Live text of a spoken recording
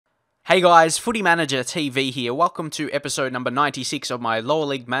Hey guys, Footy Manager TV here. Welcome to episode number 96 of my lower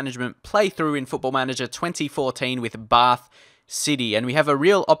league management playthrough in Football Manager 2014 with Bath City. And we have a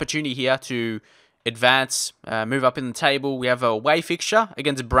real opportunity here to advance, move up in the table. We have a away fixture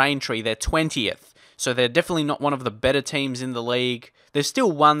against Braintree. They're 20th. So they're definitely not one of the better teams in the league. They've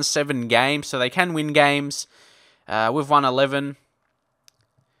still won 7 games, so they can win games. We've won 11.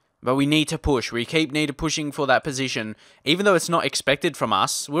 But we need to push. We need pushing for that position. Even though it's not expected from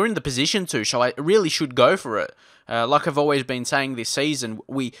us, we're in the position to, so I really should go for it. Like I've always been saying this season,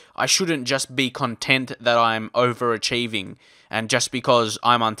 I shouldn't just be content that I'm overachieving and just because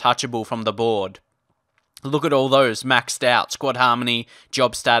I'm untouchable from the board. Look at all those maxed out. Squad harmony,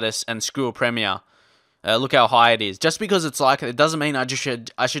 job status, and school premier. Look how high it is. Just because it's like it doesn't mean I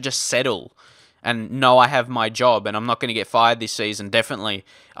should just settle. And know I have my job and I'm not going to get fired this season, definitely.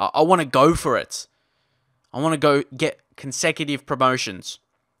 I want to go for it. I want to go get consecutive promotions.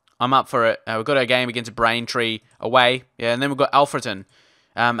 I'm up for it. We've got a game against Braintree away. Yeah, and then we've got Alfreton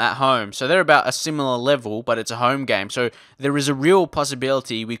at home. So they're about a similar level, but it's a home game. So there is a real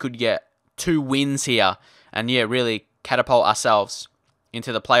possibility we could get 2 wins here. And yeah, really catapult ourselves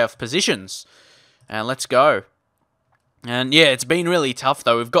into the playoff positions. And let's go. And yeah, it's been really tough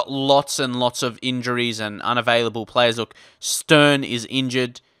though. We've got lots and lots of injuries and unavailable players. Look, Stern is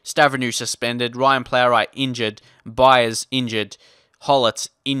injured, Stavranu suspended, Ryan Plowright injured, Byers injured, Hollett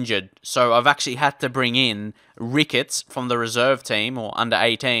injured. So I've actually had to bring in Ricketts from the reserve team or under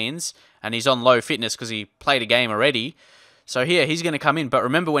 18s, and he's on low fitness because he played a game already. So here, he's going to come in. But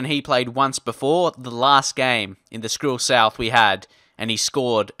remember when he played once before, the last game in the Skrill South we had, and he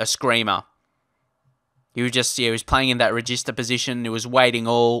scored a screamer. He was playing in that register position. He was waiting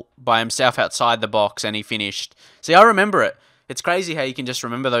all by himself outside the box, and he finished. See, I remember it. It's crazy how you can just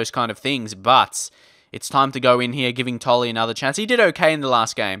remember those kind of things, but it's time to go in here, giving Tolly another chance. He did okay in the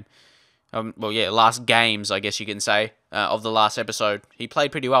last game. Last games, I guess you can say, of the last episode. He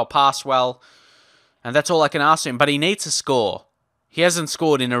played pretty well, passed well, and that's all I can ask him. But he needs to score. He hasn't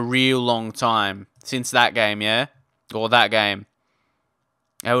scored in a real long time since that game, yeah? Or that game.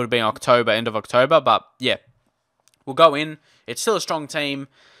 It would have been October, end of October, but yeah. We'll go in. It's still a strong team.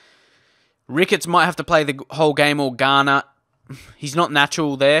 Ricketts might have to play the whole game or Garner. He's not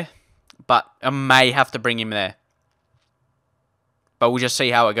natural there, but I may have to bring him there. But we'll just see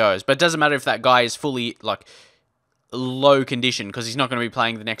how it goes. But it doesn't matter if that guy is fully, low condition, because he's not going to be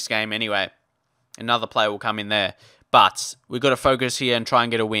playing the next game anyway. Another player will come in there. But we've got to focus here and try and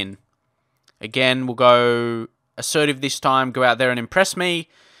get a win. Again, we'll go assertive this time, go out there and impress me.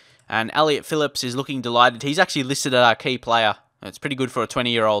 And Elliot Phillips is looking delighted. He's actually listed as our key player. It's pretty good for a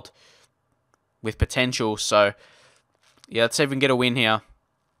 20-year-old with potential. So, yeah, let's see if we can get a win here.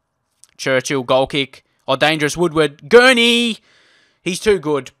 Churchill, goal kick. Oh, dangerous. Woodward. Gurney! He's too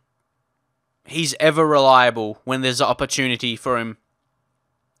good. He's ever reliable when there's an opportunity for him.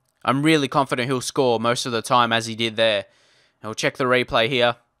 I'm really confident he'll score most of the time as he did there. And we'll check the replay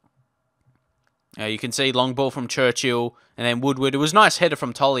here. You can see long ball from Churchill and then Woodward. It was a nice header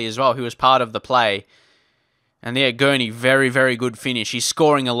from Tolly as well, who was part of the play. And yeah, Gurney, very, very good finish. He's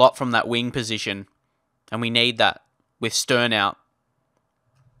scoring a lot from that wing position. And we need that with Stern out.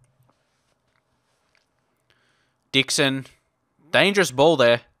 Dixon. Dangerous ball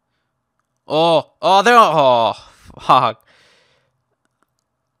there. Fuck.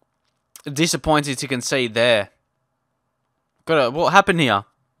 Disappointed to concede there. What happened here?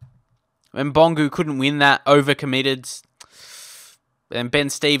 And Bongu couldn't win that, overcommitted. And Ben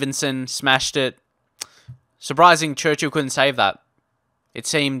Stevenson smashed it. Surprising Churchill couldn't save that. It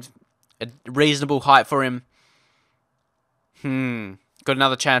seemed a reasonable height for him. Got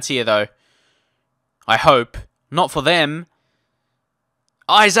another chance here, though. I hope. Not for them.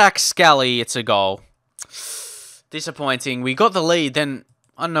 Isaac Scally, it's a goal. Disappointing. We got the lead, then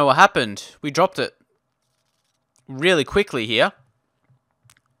I don't know what happened. We dropped it really quickly here.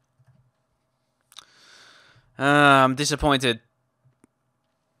 I'm disappointed.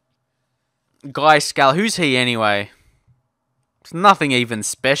 Guy Scal, who's he anyway? It's nothing even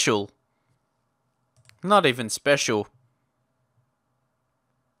special. Not even special.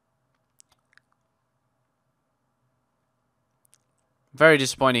 Very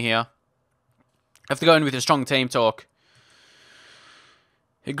disappointing here. Have to go in with a strong team talk.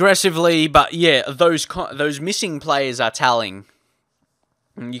 Aggressively, but yeah, those missing players are telling.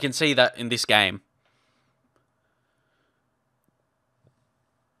 And you can see that in this game.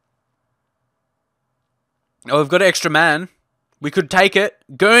 Oh, we've got an extra man. We could take it.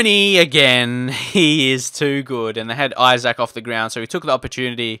 Gurney again. He is too good. And they had Isaac off the ground, so he took the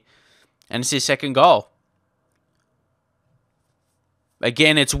opportunity. And it's his second goal.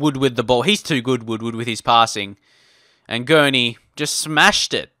 Again, it's Wood with the ball. He's too good, Woodward, with his passing. And Gurney just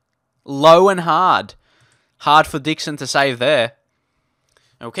smashed it. Low and hard. Hard for Dixon to save there.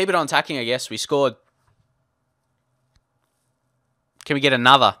 And we'll keep it on attacking, I guess. We scored. Can we get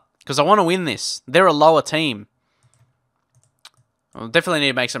another? Because I want to win this. They're a lower team. I'll definitely need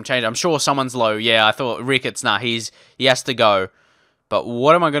to make some change. I'm sure someone's low. Yeah, I thought Ricketts. Nah, he has to go. But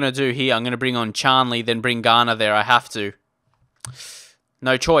what am I going to do here? I'm going to bring on Charnley, then bring Garner there. I have to.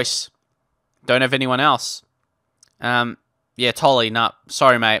 No choice. Don't have anyone else. Yeah, Tolly. Nah,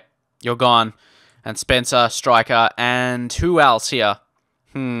 sorry, mate. You're gone. And Spencer, striker. And who else here?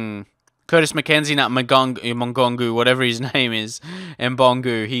 Curtis McKenzie, not Mongongu, whatever his name is.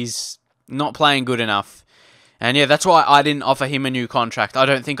 Mbongu. He's not playing good enough. And yeah, that's why I didn't offer him a new contract. I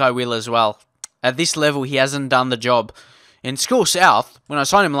don't think I will as well. At this level, he hasn't done the job. In School South, when I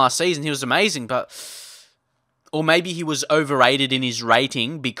signed him last season, he was amazing, but... Or maybe he was overrated in his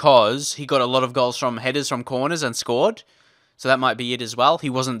rating because he got a lot of goals from headers from corners and scored. So that might be it as well. He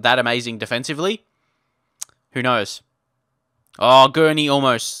wasn't that amazing defensively. Who knows? Oh, Gurney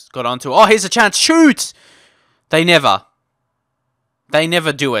almost got onto it. Oh, here's a chance. Shoot! They never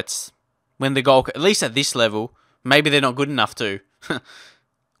do it. When the goal... At least at this level. Maybe they're not good enough to.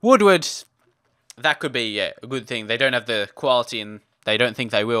 Woodward... That could be, yeah, a good thing. They don't have the quality and they don't think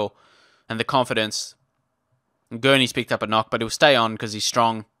they will. And the confidence. And Gurney's picked up a knock, but he'll stay on because he's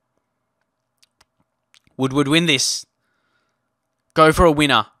strong. Woodward win this. Go for a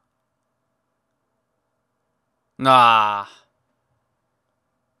winner. Nah.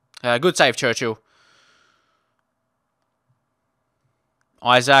 Good save, Churchill.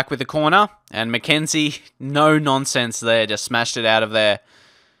 Isaac with the corner. And Mackenzie, no nonsense there. Just smashed it out of there.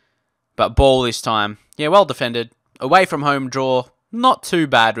 But ball this time. Yeah, well defended. Away from home draw. Not too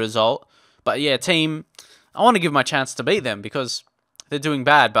bad result. But yeah, team, I want to give them a chance to beat them because they're doing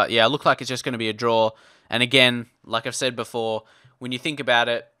bad. But yeah, it looked like it's just going to be a draw. And again, like I've said before, when you think about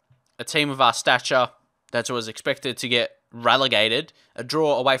it, a team of our stature that was expected to get relegated, a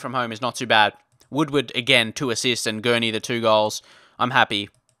draw away from home is not too bad. Woodward, again, 2 assists and Gurney, the 2 goals. I'm happy.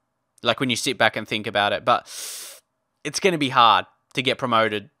 Like when you sit back and think about it. But it's going to be hard to get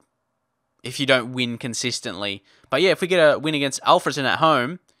promoted if you don't win consistently. But yeah, if we get a win against Alfredson at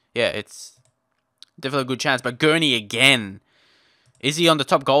home, yeah, it's definitely a good chance. But Gurney again. Is he on the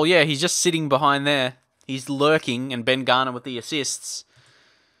top goal? Yeah, he's just sitting behind there. He's lurking, and Ben Garner with the assists.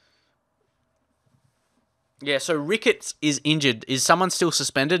 Yeah, so Ricketts is injured. Is someone still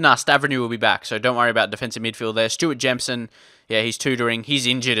suspended? Nah, Stavranu will be back, so don't worry about defensive midfield there. Stuart Jemson, yeah, he's tutoring. He's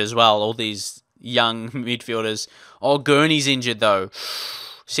injured as well, all these young midfielders. Oh, Gurney's injured, though.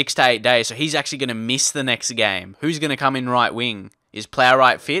 6 to 8 days, so he's actually going to miss the next game. Who's going to come in right wing? Is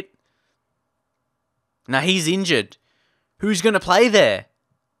Plowright fit? Now he's injured. Who's going to play there?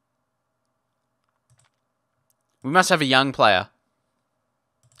 We must have a young player.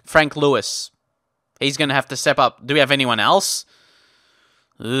 Frank Lewis. He's going to have to step up. Do we have anyone else?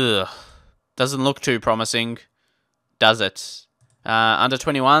 Ugh. Doesn't look too promising. Does it? Under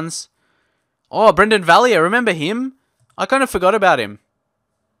 21s. Oh, Brendan Valier. Remember him? I kind of forgot about him.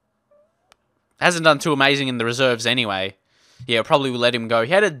 Hasn't done too amazing in the reserves anyway. Yeah, probably will let him go.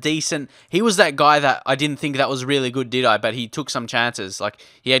 He had a decent... He was that guy that I didn't think that was really good, did I? But he took some chances. Like,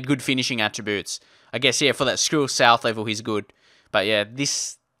 he had good finishing attributes. I guess, yeah, for that School South level, he's good. But yeah,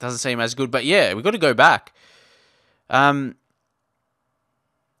 this doesn't seem as good. But yeah, we've got to go back. Frank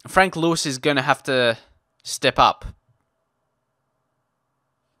Lewis is going to have to step up.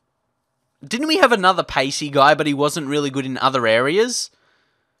 Didn't we have another pacey guy, but he wasn't really good in other areas?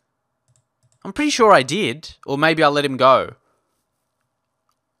 I'm pretty sure I did. Or maybe I'll let him go.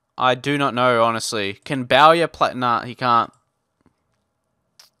 I do not know, honestly. Can Bowyer play? Nah, he can't.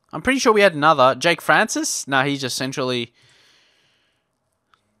 I'm pretty sure we had another. Jake Francis? Nah, he's just centrally...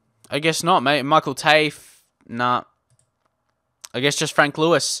 I guess not, mate. Michael Tafe? Nah. I guess just Frank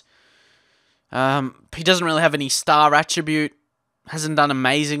Lewis. He doesn't really have any star attribute. Hasn't done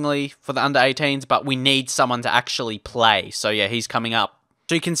amazingly for the under-18s, but we need someone to actually play. So yeah, he's coming up.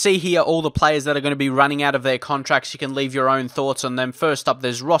 So you can see here all the players that are going to be running out of their contracts. You can leave your own thoughts on them. First up,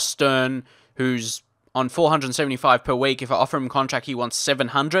 there's Ross Stern, who's on $475 per week. If I offer him a contract, he wants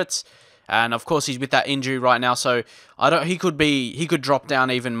 700. And of course, he's with that injury right now, so he could drop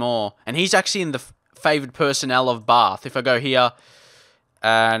down even more. And he's actually in the favoured personnel of Bath. If I go here,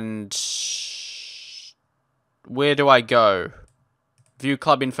 and where do I go? View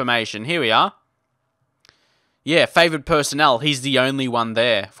club information. Here we are. Yeah, favoured personnel. He's the only one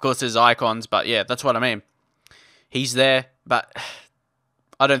there. Of course, there's icons, but yeah, that's what I mean. He's there, but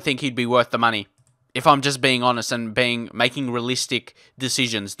I don't think he'd be worth the money. If I'm just being honest and making realistic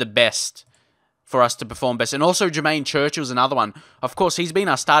decisions, the best for us to perform best. And also Jermaine Churchill's another one. Of course, he's been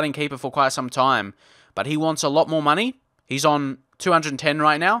our starting keeper for quite some time, but he wants a lot more money. He's on 210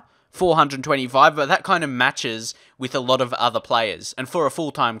 right now, 425, but that kind of matches with a lot of other players. And for a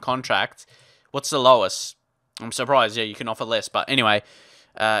full-time contract, what's the lowest? I'm surprised. Yeah, you can offer less. But anyway,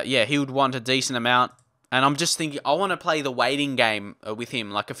 yeah, he would want a decent amount. And I'm just thinking, I want to play the waiting game with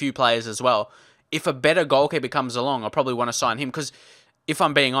him, like a few players as well. If a better goalkeeper comes along, I probably want to sign him because if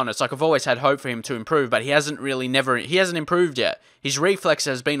I'm being honest, like I've always had hope for him to improve, but he hasn't improved yet. His reflex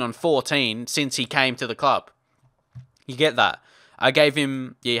has been on 14 since he came to the club. You get that? I gave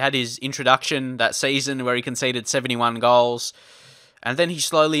him, he had his introduction that season where he conceded 71 goals, and then he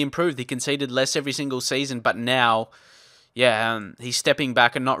slowly improved. He conceded less every single season, but now, yeah, he's stepping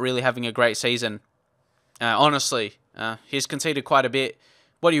back and not really having a great season. Honestly, he's conceded quite a bit.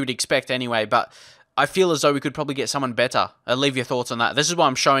 What you would expect anyway, but I feel as though we could probably get someone better. Leave your thoughts on that. This is why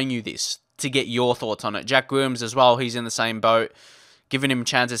I'm showing you this, to get your thoughts on it. Jack Williams as well, he's in the same boat. Giving him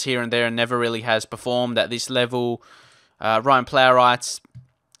chances here and there and never really has performed at this level. Ryan Plowrights,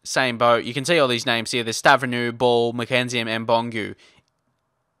 same boat. You can see all these names here. There's Stavrenou, Ball, McKenzie, and Mbongu.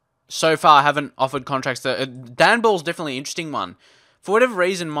 So far, I haven't offered contracts. Dan Ball's definitely an interesting one. For whatever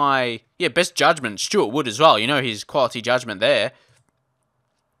reason, my best judgment, Stuart Wood as well. You know his quality judgment there.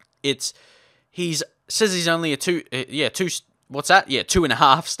 Says he's only a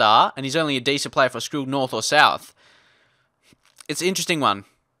 2.5 star, and he's only a decent player for Skrill North or South. It's an interesting one,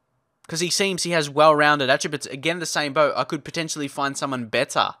 because he seems he has well-rounded attributes. Again, the same boat. I could potentially find someone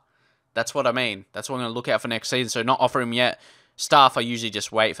better. That's what I mean. That's what I'm going to look out for next season, so not offer him yet. Staff, I usually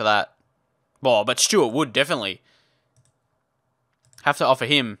just wait for that. Well, but Stuart Wood, definitely. Have to offer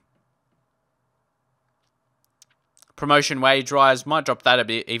him. Promotion wage rise, might drop that a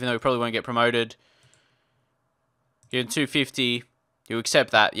bit, even though we probably won't get promoted. You're in 250. You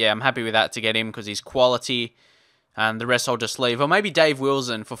accept that. Yeah, I'm happy with that to get him because he's quality. And the rest I'll just leave. Or maybe Dave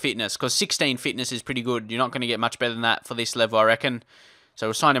Wilson for fitness, because 16 fitness is pretty good. You're not going to get much better than that for this level, I reckon. So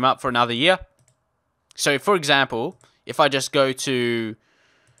we'll sign him up for another year. So, for example, if I just go to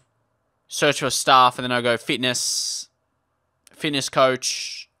search for staff and then I go fitness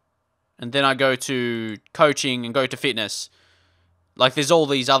coach, and then I go to coaching and go to fitness. Like, there's all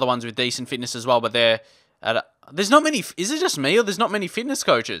these other ones with decent fitness as well, but there's not many. Is it just me, or there's not many fitness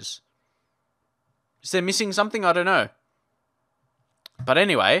coaches? Is there missing something? I don't know. But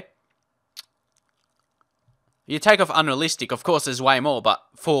anyway, you take off unrealistic. Of course, there's way more, but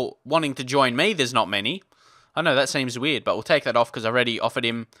for wanting to join me, there's not many. I know that seems weird, but we'll take that off because I already offered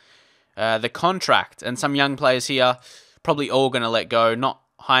him the contract. And some young players here, probably all going to let go. Not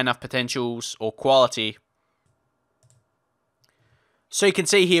high enough potentials or quality. So you can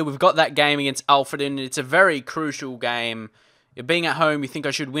see here, we've got that game against Alfredton. It's a very crucial game. Being at home, you think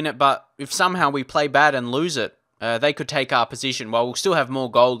I should win it, but if somehow we play bad and lose it, they could take our position. Well, we'll still have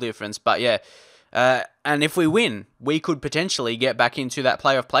more goal difference, but yeah. And if we win, we could potentially get back into that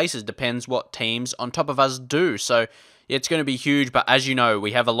playoff places. Depends what teams on top of us do. So yeah, it's going to be huge, but as you know,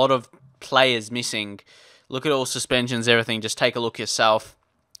 we have a lot of players missing. Look at all suspensions, everything. Just take a look yourself,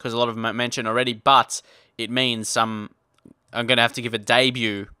 because a lot of them I mentioned already, but it means I'm going to have to give a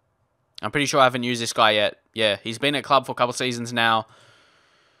debut. I'm pretty sure I haven't used this guy yet. Yeah, he's been at club for a couple of seasons now.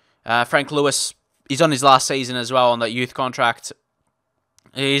 Frank Lewis, he's on his last season as well on that youth contract.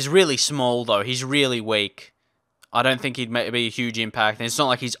 He's really small, though. He's really weak. I don't think he'd be a huge impact. And it's not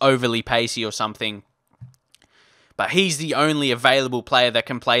like he's overly pacey or something. But he's the only available player that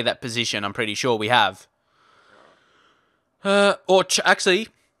can play that position, I'm pretty sure we have. Actually,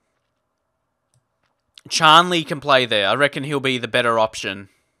 Charnley can play there. I reckon he'll be the better option.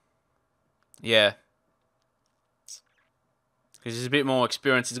 Yeah. Because he's a bit more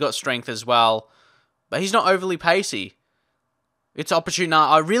experienced. He's got strength as well. But he's not overly pacey. It's opportune. Nah,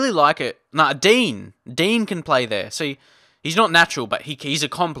 I really like it. Nah, Dean. Dean can play there. See, he's not natural, but he's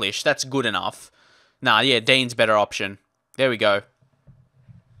accomplished. That's good enough. Nah, yeah, Dean's better option. There we go.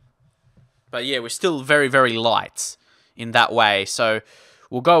 But yeah, we're still very, very light in that way. So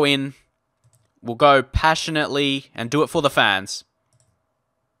we'll go in. We'll go passionately and do it for the fans.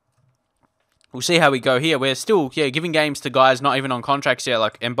 We'll see how we go here. We're still, giving games to guys not even on contracts yet,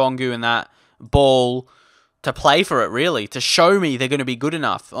 like Mbongu and that. Ball, to play for it, really. To show me they're going to be good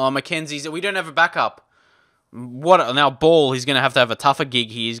enough. Oh, Mackenzie's, we don't have a backup. Now Ball, he's going to have a tougher gig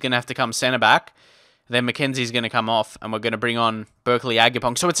here. He's going to have to come centre back. Then Mackenzie's going to come off, and we're going to bring on Berkeley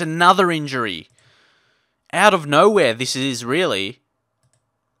Agapong. So it's another injury. Out of nowhere, this is really.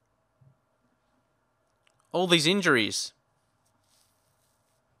 All these injuries.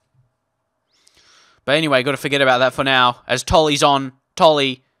 But anyway, got to forget about that for now. As Tolly's on,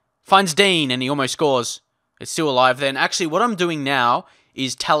 Tolly finds Dean and he almost scores. It's still alive then. Actually, what I'm doing now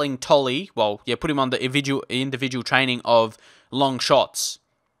is telling Tolly, well, yeah, put him on the individual training of long shots.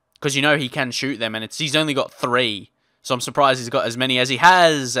 Because you know he can shoot them, and he's only got 3. So I'm surprised he's got as many as he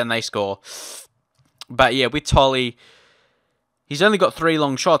has, and they score. But yeah, with Tolly, he's only got 3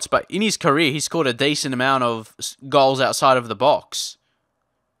 long shots, but in his career, he's scored a decent amount of goals outside of the box.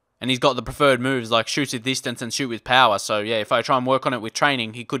 And he's got the preferred moves, like shoot with distance and shoot with power. So yeah, if I try and work on it with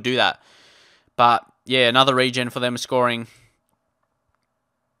training, he could do that. But yeah, another regen for them scoring.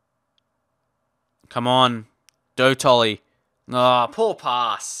 Come on. Do Tolly. Oh, poor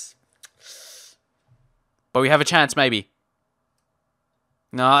pass. But we have a chance, maybe.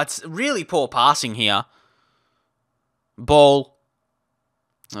 No, it's really poor passing here. Ball.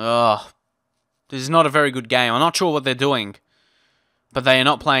 Oh, this is not a very good game. I'm not sure what they're doing. But they are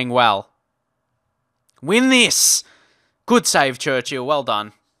not playing well. Win this! Good save, Churchill. Well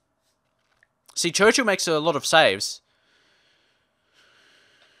done. See, Churchill makes a lot of saves.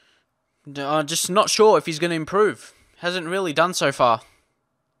 I'm just not sure if he's going to improve. Hasn't really done so far.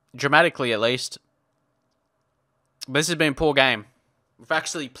 Dramatically, at least. But this has been a poor game. We've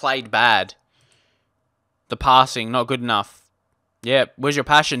actually played bad. The passing, not good enough. Yeah, where's your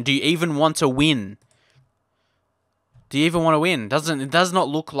passion? Do you even want to win? Do you even want to win? It does not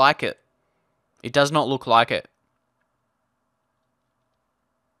look like it. It does not look like it.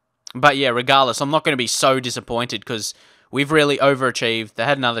 But yeah, regardless, I'm not going to be so disappointed because we've really overachieved. They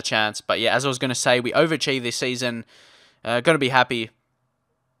had another chance. But yeah, as I was going to say, we overachieved this season. Going to be happy.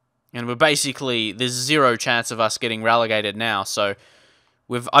 And we're basically, there's 0 chance of us getting relegated now. So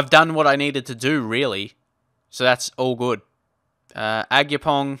I've done what I needed to do, really. So that's all good.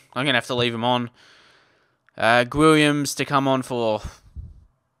 Agyapong, I'm going to have to leave him on. Williams to come on for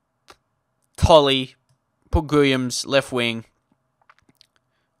Tolly. Put Williams left wing.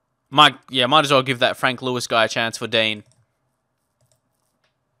 Might as well give that Frank Lewis guy a chance for Dean.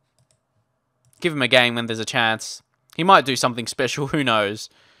 Give him a game when there's a chance. He might do something special, who knows.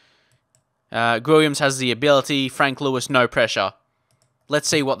 Williams has the ability. Frank Lewis, no pressure. Let's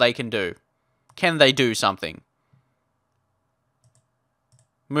see what they can do. Can they do something?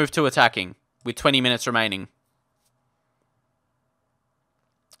 Move to attacking with 20 minutes remaining.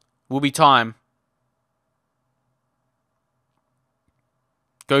 Will be time.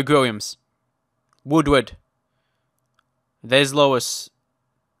 Go Williams. Woodward. There's Lewis.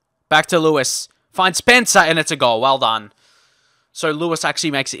 Back to Lewis. Find Spencer, and it's a goal. Well done. So Lewis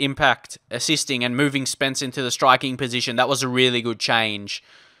actually makes an impact, assisting and moving Spence into the striking position. That was a really good change,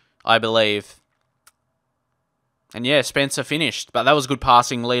 I believe. And yeah, Spencer finished. But that was good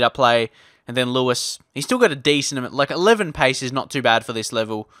passing, lead-up play. And then Lewis, he's still got a decent amount. Like 11 pace is not too bad for this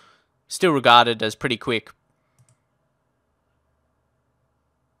level. Still regarded as pretty quick.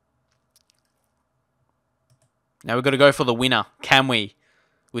 Now we've got to go for the winner. Can we?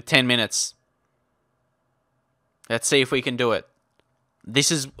 With 10 minutes. Let's see if we can do it.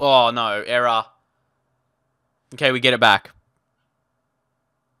 This is... Oh, no. Error. Okay, we get it back.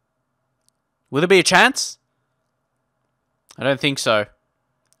 Will there be a chance? I don't think so.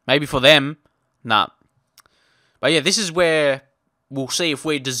 Maybe for them. Nah. But yeah, this is where we'll see if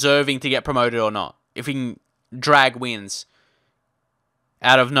we're deserving to get promoted or not. If we can drag wins.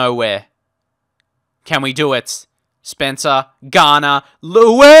 Out of nowhere. Can we do it? Spencer, Garner,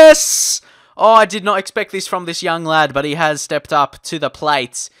 Lewis! Oh, I did not expect this from this young lad, but he has stepped up to the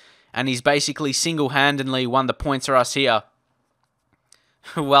plate. And he's basically single-handedly won the points for us here.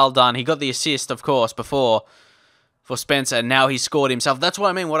 Well done. He got the assist, of course, before for Spencer. And now he's scored himself. That's what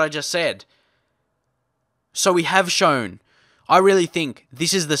I mean, what I just said. So we have shown. I really think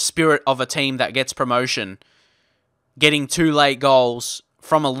this is the spirit of a team that gets promotion. Getting 2 late goals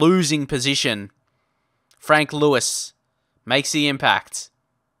from a losing position. Frank Lewis makes the impact.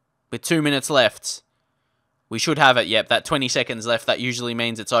 With 2 minutes left. We should have it. Yep, that 20 seconds left. That usually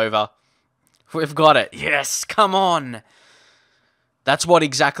means it's over. We've got it. Yes, come on. That's what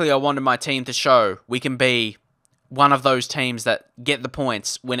exactly I wanted my team to show. We can be one of those teams that get the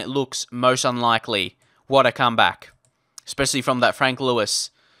points when it looks most unlikely. What a comeback. Especially from that Frank Lewis.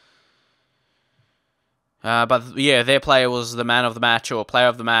 But yeah, their player was the man of the match or player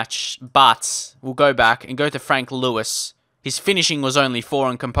of the match. But we'll go back and go to Frank Lewis. His finishing was only 4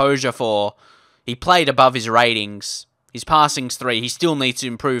 and composure 4. He played above his ratings. His passing's 3. He still needs to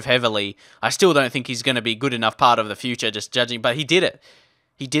improve heavily. I still don't think he's going to be good enough part of the future, just judging. But he did it.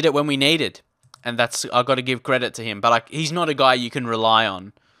 He did it when we needed. And that's, I've got to give credit to him. But he's not a guy you can rely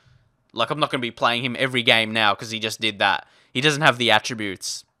on. Like, I'm not going to be playing him every game now because he just did that. He doesn't have the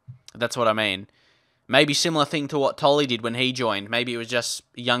attributes. That's what I mean. Maybe similar thing to what Tolly did when he joined. Maybe it was just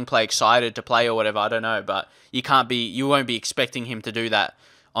a young player excited to play or whatever. I don't know, but you won't be expecting him to do that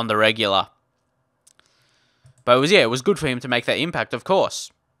on the regular. But it was good for him to make that impact, of course.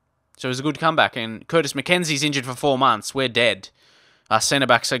 So it was a good comeback. And Curtis McKenzie's injured for 4 months. We're dead. Our centre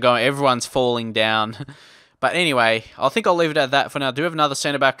backs are going. Everyone's falling down. But anyway, I think I'll leave it at that for now. Do we have another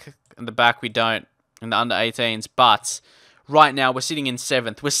centre back in the back? We don't in the under 18s, but right now we're sitting in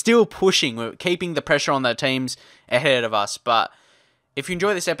 7th. We're still pushing. We're keeping the pressure on the teams ahead of us. But if you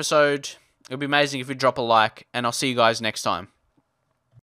enjoy this episode, it would be amazing if you drop a like, and I'll see you guys next time.